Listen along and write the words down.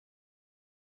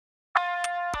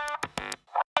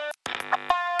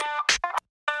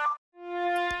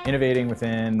Innovating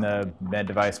within the med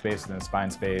device space and the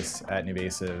spine space at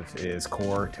NuVasive is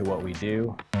core to what we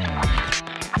do.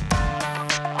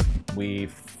 We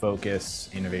focus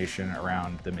innovation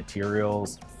around the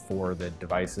materials for the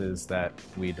devices that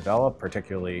we develop,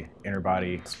 particularly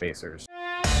interbody spacers.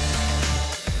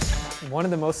 One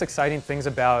of the most exciting things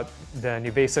about the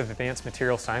NuVasive Advanced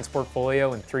Material Science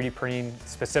portfolio and 3D printing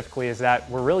specifically is that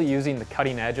we're really using the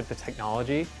cutting edge of the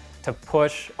technology to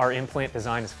push our implant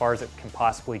design as far as it can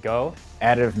possibly go.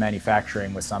 Additive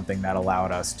manufacturing was something that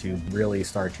allowed us to really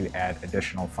start to add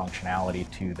additional functionality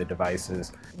to the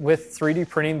devices. With 3D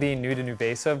printing being new to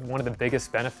NuVasive, one of the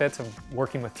biggest benefits of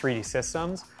working with 3D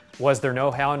systems was their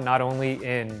know-how not only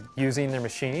in using their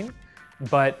machine,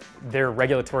 but their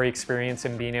regulatory experience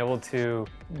in being able to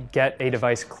get a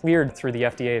device cleared through the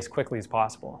FDA as quickly as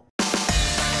possible.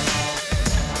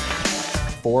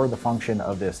 For the function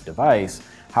of this device,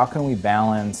 how can we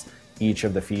balance each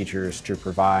of the features to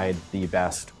provide the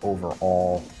best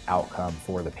overall outcome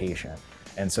for the patient?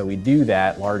 And so we do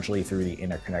that largely through the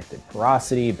interconnected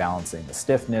porosity, balancing the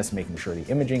stiffness, making sure the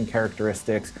imaging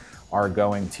characteristics are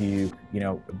going to,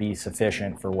 be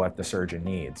sufficient for what the surgeon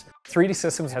needs. 3D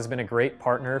Systems has been a great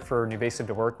partner for NuVasive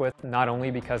to work with, not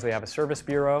only because they have a service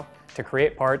bureau to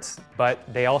create parts, but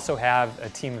they also have a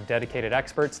team of dedicated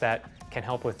experts that can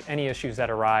help with any issues that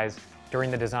arise during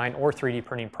the design or 3D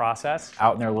printing process.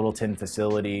 Out in their Littleton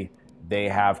facility, they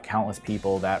have countless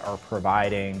people that are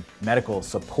providing medical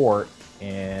support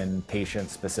in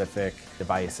patient-specific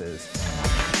devices.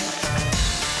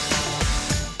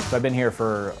 So I've been here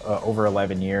for over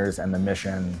 11 years, and the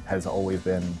mission has always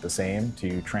been the same: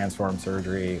 to transform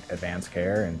surgery, advance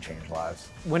care, and change lives.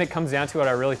 When it comes down to it,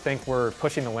 I really think we're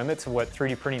pushing the limits of what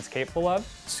 3D printing is capable of.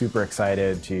 Super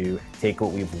excited to take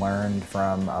what we've learned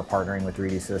from partnering with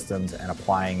 3D Systems and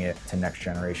applying it to next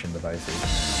generation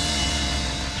devices.